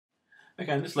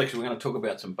Okay, in this lecture we're going to talk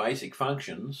about some basic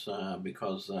functions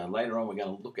because later on we're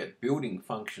going to look at building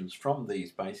functions from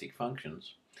these basic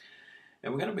functions.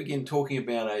 And we're going to begin talking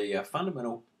about a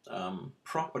fundamental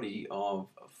property of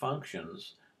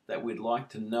functions that we'd like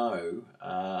to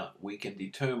know we can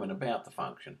determine about the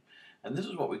function. And this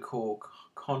is what we call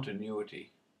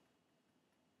continuity.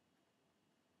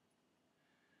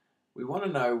 We want to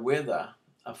know whether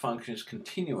a function is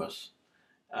continuous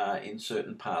in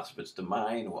certain parts of its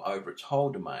domain or over its whole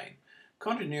domain.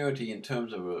 Continuity in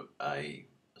terms of a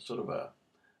sort of a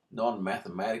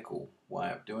non-mathematical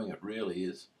way of doing it really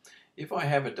is, if I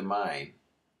have a domain,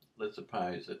 let's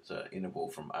suppose it's an interval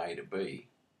from A to B,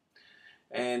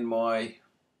 and my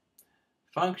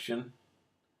function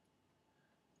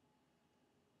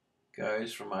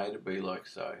goes from A to B like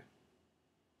so.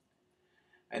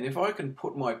 And if I can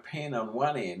put my pen on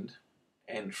one end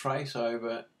and trace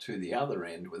over to the other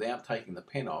end without taking the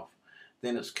pen off,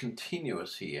 then it's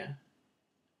continuous here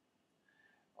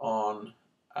on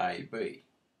AB.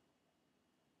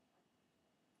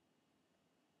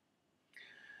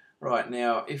 Right,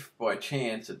 now if by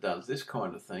chance it does this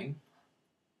kind of thing,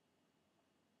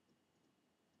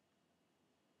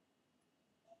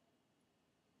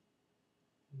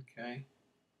 okay,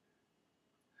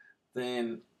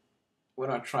 then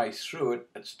when I trace through it,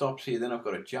 it stops here, then I've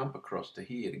got to jump across to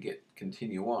here to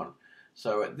continue on.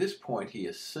 So at this point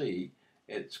here, C,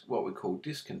 it's what we call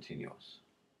discontinuous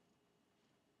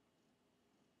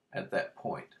at that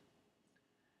point.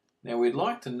 Now we'd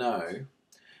like to know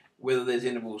whether there's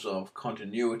intervals of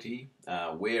continuity,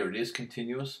 where it is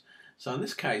continuous. So in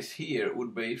this case here, it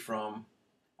would be from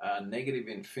negative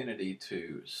infinity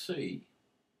to C,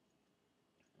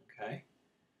 okay,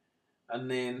 and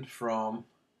then from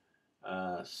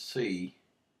C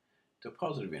to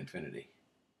positive infinity,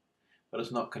 but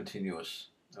it's not continuous.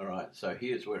 All right, so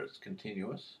here's where it's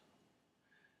continuous.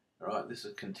 All right, this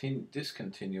is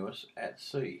discontinuous at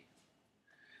C,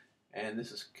 and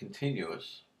this is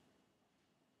continuous,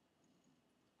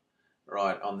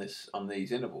 right, on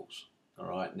these intervals. All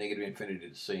right, negative infinity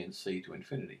to C and C to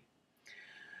infinity.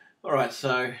 All right,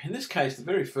 so in this case, the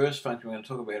very first function we're going to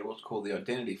talk about is what's called the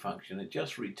identity function. It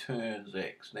just returns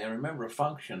x. Now remember, a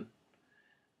function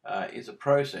is a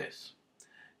process.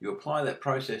 You apply that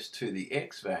process to the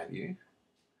x value,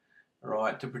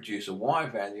 right, to produce a y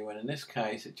value, and in this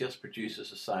case it just produces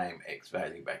the same x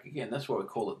value back again. That's why we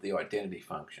call it the identity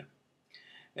function.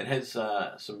 It has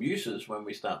some uses when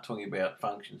we start talking about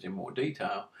functions in more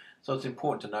detail, so it's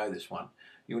important to know this one.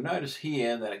 You'll notice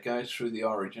here that it goes through the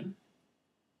origin.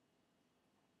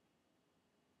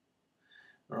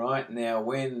 All right, now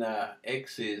when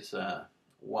x is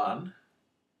 1,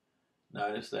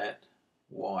 notice that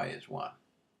y is 1.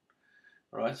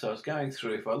 All right, so it's going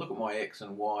through. If I look at my x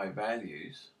and y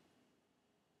values,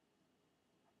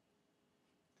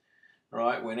 all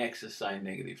right, when x is, say,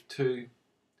 negative 2,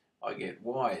 I get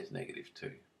y is negative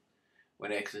 2.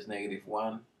 When x is negative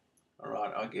 1, all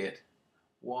right, I get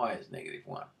y is negative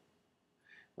 1.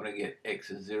 When I get x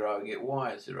is 0, I get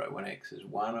y is 0. When x is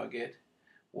 1, I get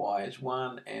y is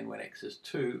 1. And when x is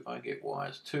 2, I get y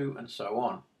is 2, and so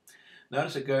on.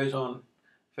 Notice it goes on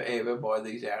forever by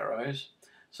these arrows.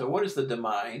 So what is the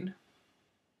domain?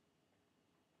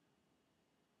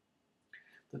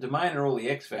 The domain are all the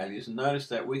x values, and notice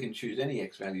that we can choose any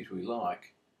x values we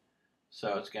like.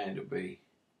 So it's going to be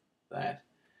that.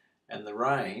 And the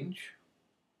range,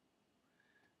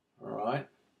 all right,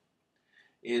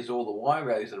 is all the y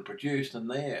values that are produced,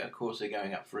 and there, of course, they're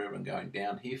going up forever and going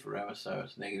down here forever, so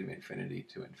it's negative infinity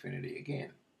to infinity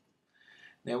again.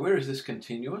 Now, where is this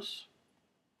continuous?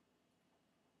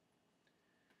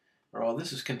 All right,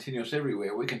 this is continuous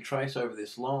everywhere. We can trace over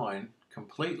this line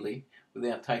completely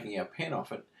without taking our pen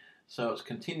off it, so it's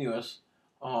continuous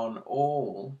on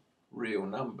all real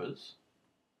numbers,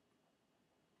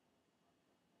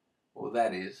 or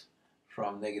that is,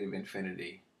 from negative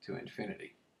infinity to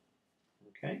infinity.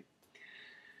 Okay?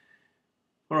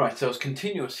 All right, so it's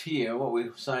continuous here. What we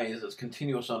say is it's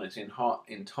continuous on its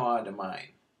entire domain.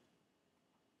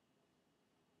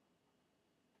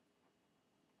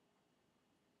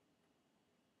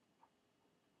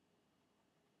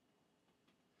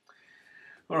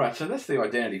 All right, so that's the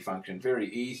identity function. Very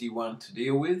easy one to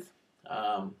deal with,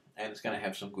 and it's going to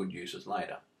have some good uses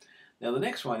later. Now the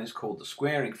next one is called the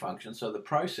squaring function. So the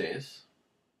process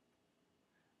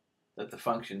that the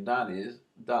function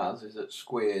does is it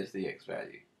squares the x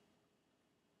value.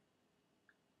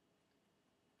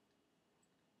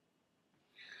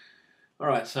 All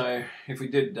right, so if we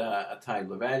did a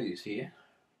table of values here,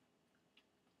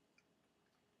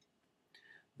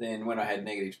 then when I had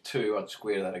 -2, I'd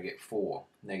square that, I get 4.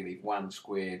 -1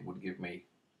 squared would give me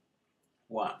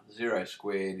 1. 0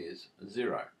 squared is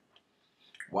 0.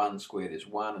 1 squared is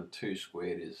 1, and 2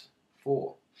 squared is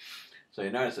 4. So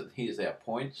you notice that here's our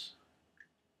points.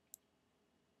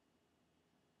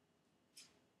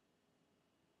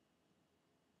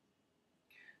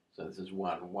 So this is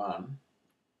 1, 1.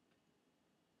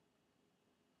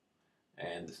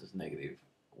 And this is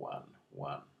 -1,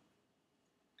 1.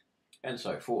 And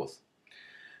so forth.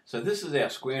 So this is our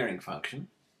squaring function.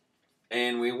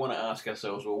 And we want to ask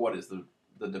ourselves, well, what is the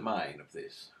domain of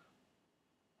this?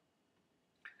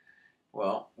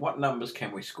 Well, what numbers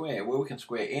can we square? Well, we can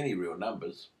square any real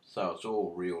numbers. So it's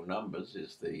all real numbers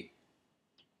is the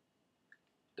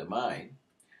domain.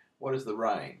 What is the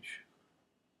range?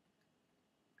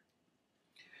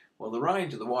 Well, the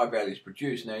range of the y values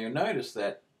produced. Now you'll notice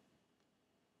that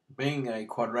being a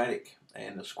quadratic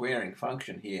and a squaring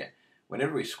function here,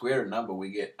 whenever we square a number we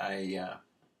get a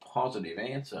positive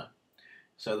answer.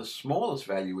 So the smallest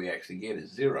value we actually get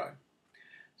is 0.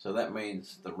 So that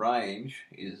means the range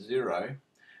is 0,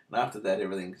 and after that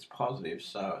everything is positive,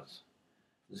 so it's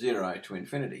 0 to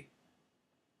infinity.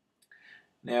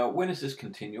 Now, when is this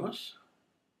continuous?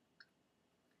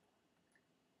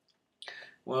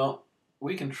 Well,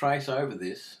 we can trace over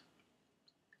this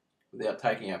without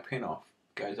taking our pen off.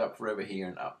 It goes up forever here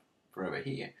and up forever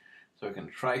here. So we can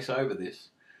trace over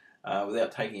this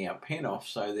without taking our pen off,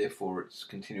 so therefore it's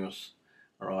continuous,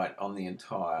 right, on the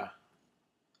entire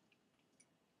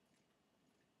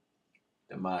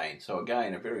domain. So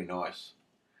again, a very nice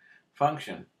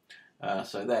function.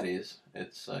 So that is,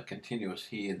 it's continuous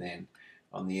here then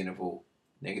on the interval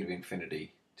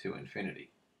 -infinity to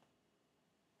infinity.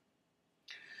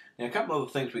 Now, a couple of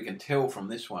the things we can tell from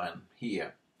this one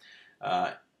here,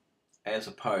 as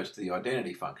opposed to the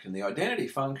identity function. The identity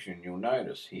function, you'll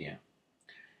notice here,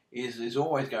 is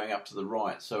always going up to the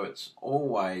right, so it's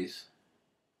always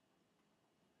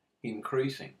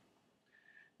increasing.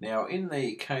 Now, in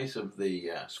the case of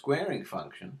the squaring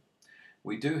function,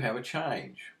 we do have a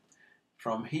change.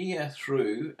 From here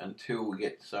through until we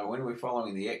get, so when we're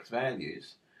following the x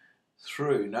values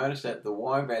through, notice that the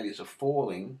y values are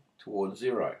falling towards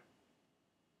 0.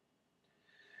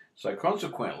 So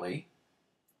consequently,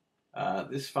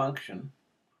 this function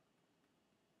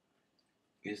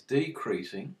is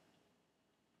decreasing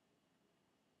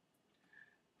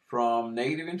from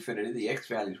 -infinity, the x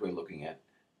values we're looking at,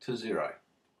 to 0.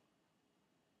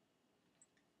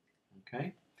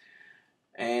 Okay?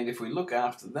 And if we look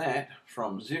after that,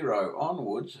 from 0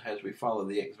 onwards, as we follow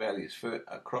the x values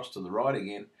across to the right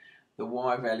again, the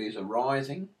y values are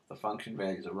rising, the function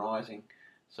values are rising,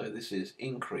 so this is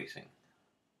increasing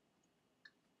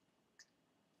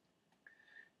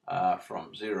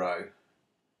from 0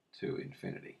 to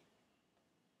infinity.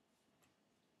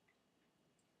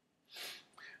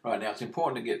 Right, now it's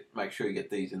important to make sure you get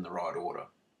these in the right order.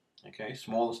 Okay,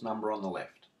 smallest number on the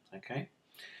left. Okay.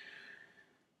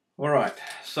 All right,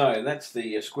 so that's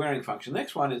the squaring function.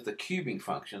 Next one is the cubing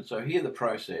function. So here the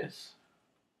process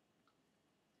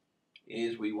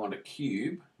is we want to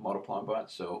cube, multiplying by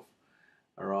itself,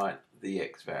 all right, the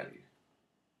x value.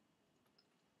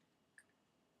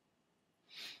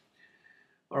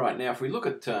 All right, now if we look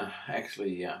at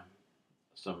actually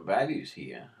some values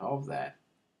here of that,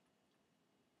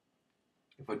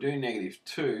 if I do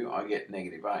 -2, I get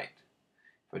 -8.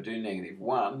 If I do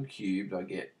 -1 cubed, I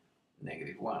get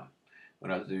 -1. When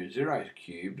I do 0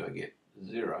 cubed, I get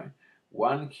 0.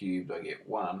 1 cubed, I get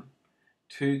 1.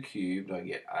 2 cubed, I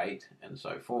get 8, and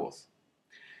so forth.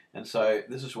 And so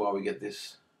this is why we get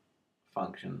this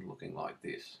function looking like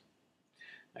this.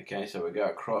 Okay, so we go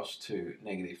across to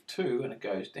 -2, and it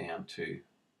goes down to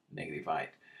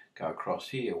 -8. Go across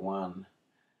here, 1,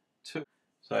 2.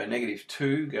 So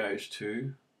 -2 goes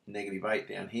to -8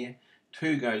 down here.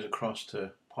 2 goes across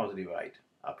to +8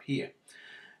 up here.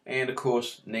 And of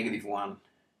course, -1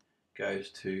 goes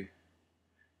to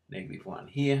 -1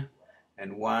 here.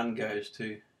 And 1 goes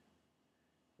to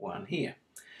 1 here.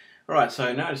 All right,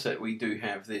 so notice that we do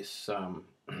have this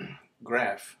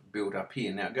graph built up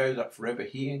here. Now it goes up forever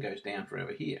here and goes down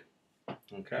forever here.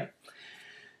 Okay.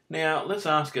 Now let's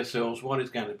ask ourselves, what is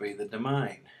going to be the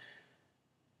domain?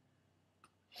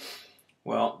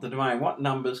 Well, the domain, what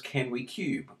numbers can we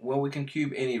cube? Well, we can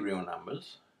cube any real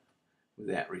numbers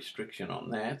without restriction on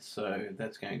that, so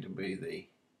that's going to be the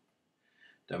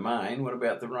domain. What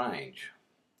about the range?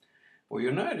 Well,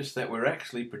 you'll notice that we're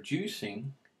actually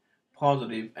producing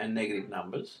positive and negative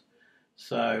numbers.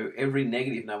 So every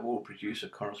negative number will produce a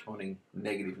corresponding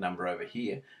negative number over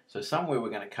here. So somewhere we're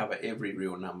going to cover every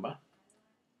real number.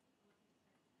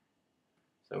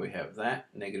 So we have that,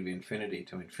 negative infinity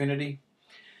to infinity.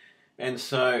 And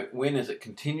so when is it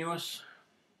continuous?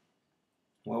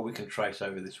 Well, we can trace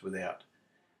over this without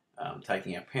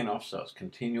taking our pen off, so it's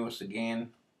continuous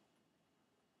again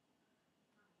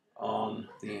on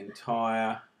the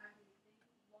entire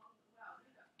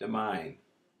domain.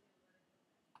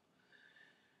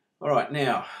 All right,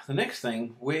 now the next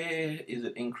thing, where is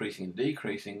it increasing and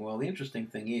decreasing? Well, the interesting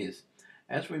thing is,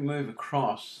 as we move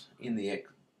across in the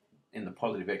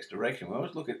positive x direction, we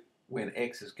always look at when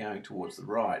x is going towards the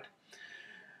right.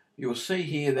 You'll see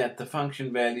here that the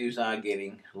function values are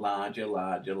getting larger,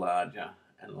 larger, larger,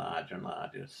 and larger and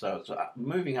larger. So it's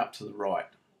moving up to the right,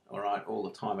 all right, all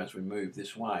the time as we move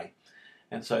this way.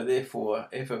 And so therefore,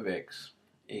 f of x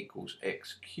equals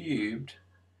x cubed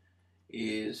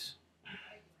is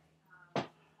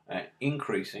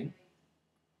increasing,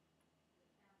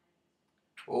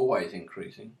 always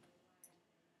increasing,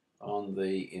 on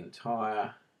the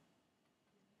entire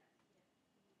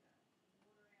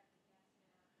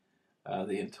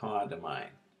domain.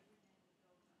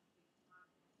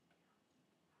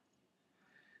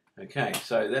 Okay,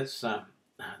 so that's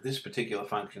this particular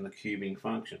function, the cubing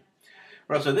function.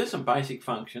 Right, so there's some basic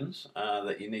functions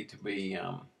that you need to be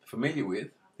familiar with: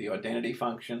 the identity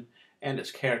function and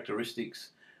its characteristics,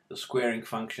 the squaring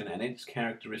function and its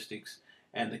characteristics,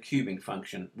 and the cubing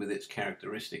function with its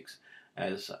characteristics.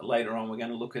 As later on we're going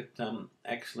to look at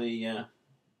actually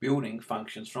building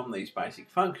functions from these basic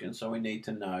functions, so we need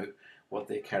to know what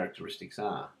their characteristics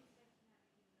are.